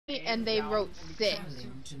and they wrote 6.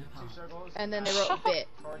 And then they wrote bit.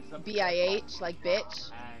 B-I-H, like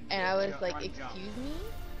bitch. And I was like, excuse me?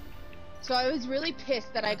 So I was really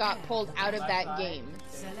pissed that I got pulled out of that game.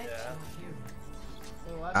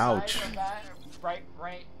 Ouch. Right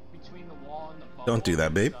between the wall and the bubble. Don't do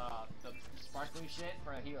that, babe. The sparkly shit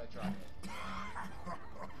for a helo truck.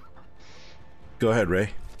 Go ahead,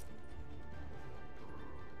 Ray.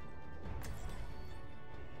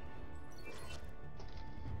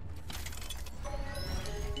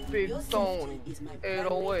 Big Tony,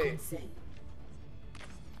 808.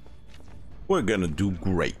 We're gonna do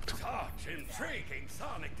great. Such intriguing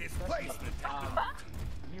sonic displacement.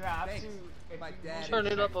 You have to Turn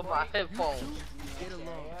it up on my headphones. get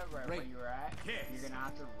along right where you're at. Yes. You're gonna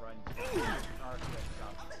have to run to to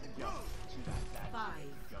that 5,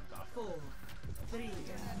 4, 3,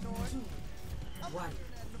 2, 1.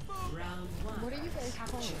 Round 1. What are you guys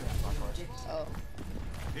calling? Oh.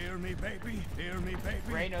 Hear me, baby. Hear me, baby.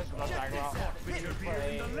 Ray knows what I'm talking about. Disappear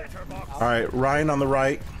in the letterbox. All right, Ryan on the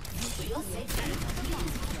right.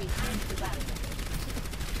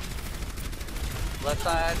 Left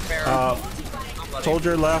side, barrel.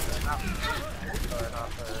 Soldier left.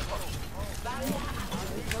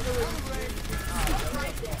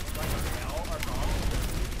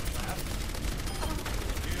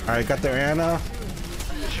 All right, got their Anna.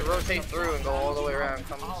 You should rotate through and go all the way around.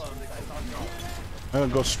 Come on. I'm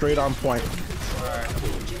gonna go straight on point.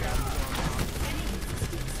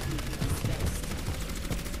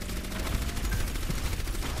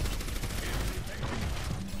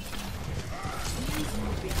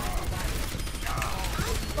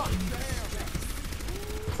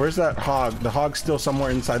 Where's that hog? The hog's still somewhere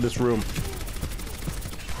inside this room.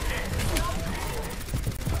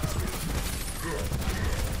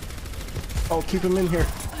 Oh, keep him in here.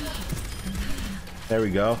 There we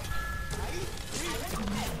go.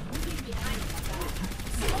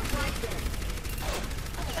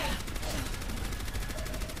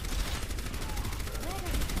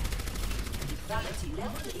 Quality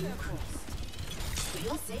level increased. For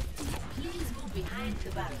your safety, please move behind the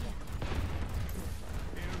barrier.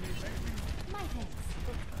 My thanks.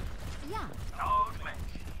 Yeah.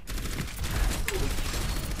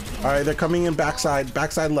 All right, they're coming in backside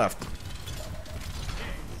left.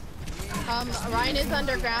 Ryan is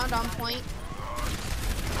underground on point.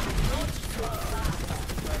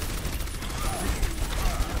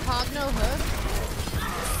 Hog no hook.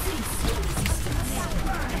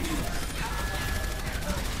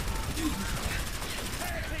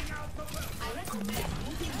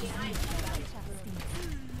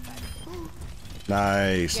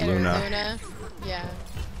 Nice, Get her, Luna. Luna. Yeah.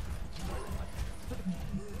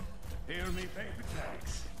 Hear me, baby.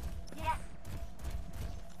 Thanks.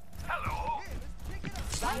 Hello.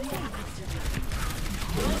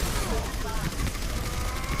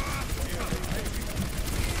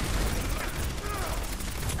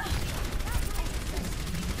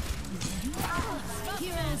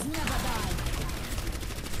 Heroes never die.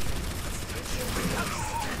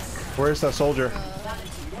 Where's that soldier?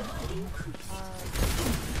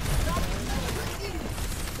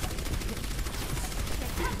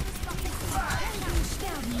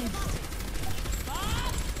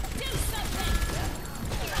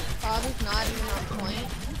 Hog is not even on point.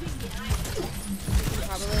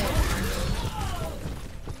 Probably.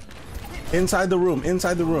 Inside the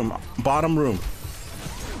room, bottom room.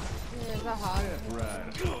 There's a hog.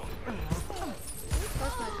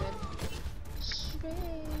 That's not good.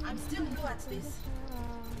 I'm still new at this.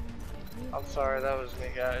 I'm sorry, that was me,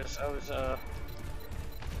 guys. I was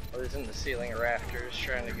in the ceiling rafters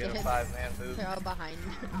trying to get a 5-man move. They're all behind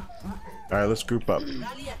me. All right, let's group up.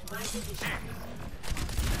 Rally at my position.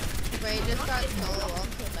 Ray just got solo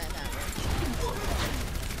ulted by that one.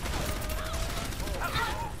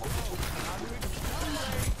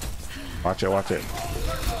 Watch it, watch it.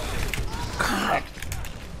 How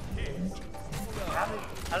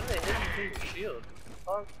did they hit me through the shield?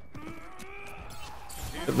 Fuck.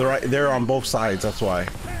 They're on both sides, that's why.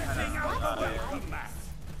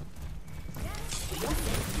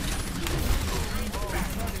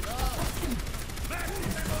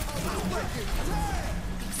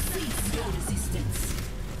 Cease your resistance.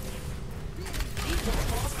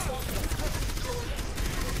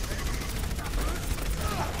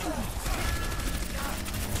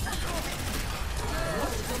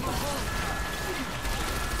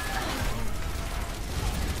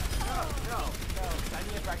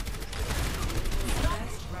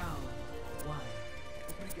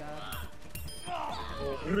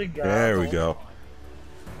 There we go.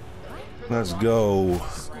 Let's go.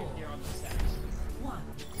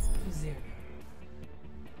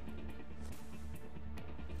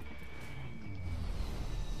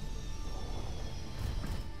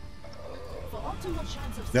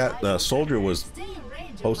 That soldier was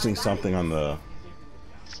posting something on the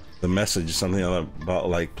message, something about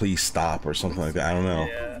like please stop or something like that. I don't know.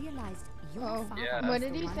 Yeah. Oh, Yeah. what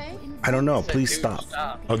did he say? I don't know. Said, Please "Dude, stop.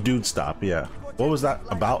 stop." Oh, dude, stop. Yeah. What was that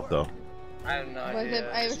about though? I have no Was it?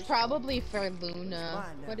 idea. It was probably for Luna.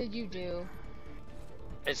 What did you do?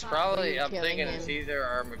 It's probably, I'm Killing thinking him. it's either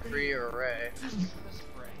our McCree or Ray.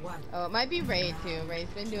 Oh, it might be Ray too. Ray's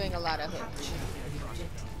been doing a lot of hooks.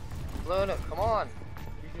 Luna, come on.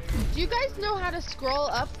 Do you guys know how to scroll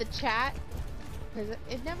up the chat? Cause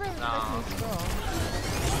it never lets me scroll.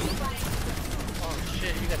 Oh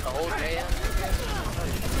shit, you got the old man.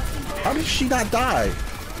 How did she not die?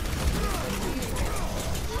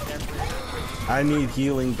 I need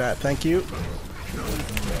healing back. Thank you.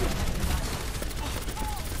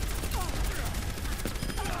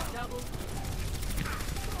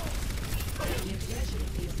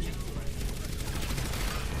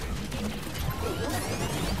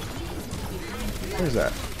 Where's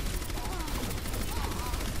that?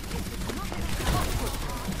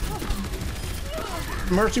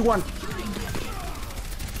 Mercy one.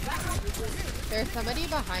 There's somebody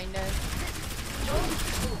behind us.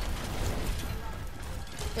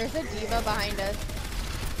 There's a diva behind us.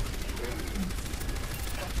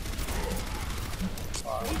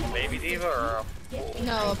 Baby diva or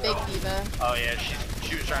No, a big diva. oh yeah,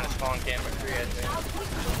 she was trying to spawn Cam McCree, I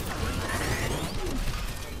think.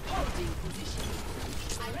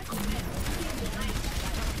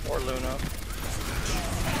 Or Luna.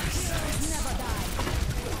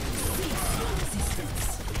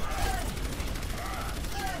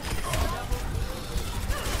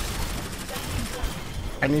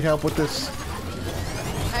 I need help with this.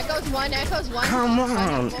 Echoes one, echoes one. Come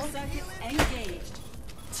on. Engaged.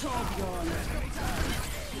 Torbjorn.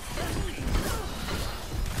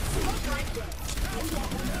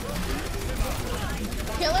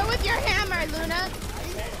 Kill her with your hammer, Luna.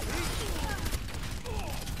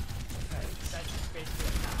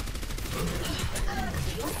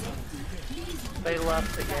 They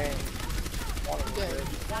left the game.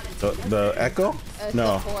 Good. The echo? A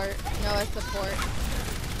No. support. No, a support.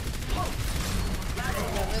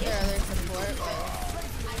 Whoever their other support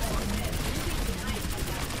was.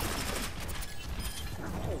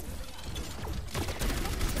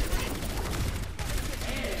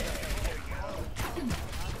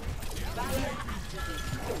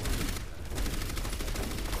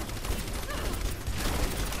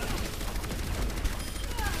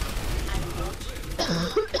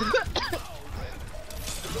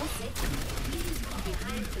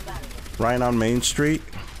 Ryan on Main Street.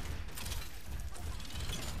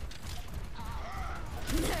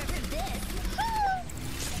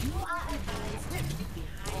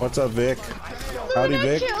 What's up, Vic? Howdy, Luna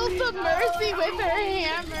Vic. killed the Mercy with her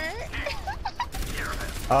hammer.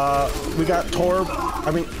 We got Torb.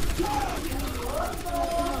 I mean,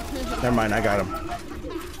 never mind. I got him.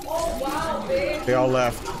 They all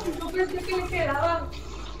left.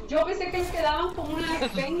 Yo pensé que les quedaban como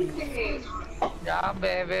unas 20. Yeah,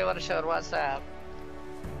 baby, what a show, what's up?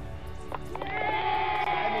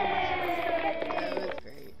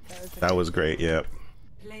 That was great. Yep.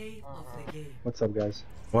 Play of the game. What's up, guys?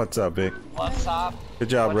 What's up, Vic? What's up? Good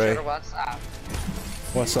job, Ray. What's up?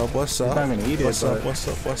 What's up? What's up? I'm not gonna eat it, What's up? but- What's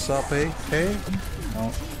up? What's up? Hey, hey.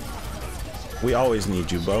 No. We always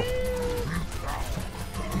need you, Bo.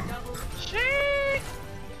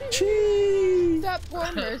 Cheese. That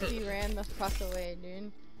poor Mercy ran the fuck away,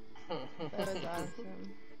 dude. That was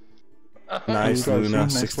awesome. Nice, There you go, Luna.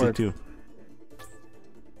 Nice 62.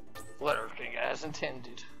 Literally, as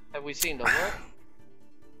intended. Have we seen the work?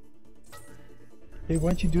 Hey,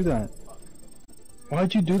 why'd you do that?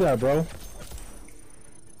 Why'd you do that, bro?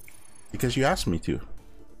 Because you asked me to.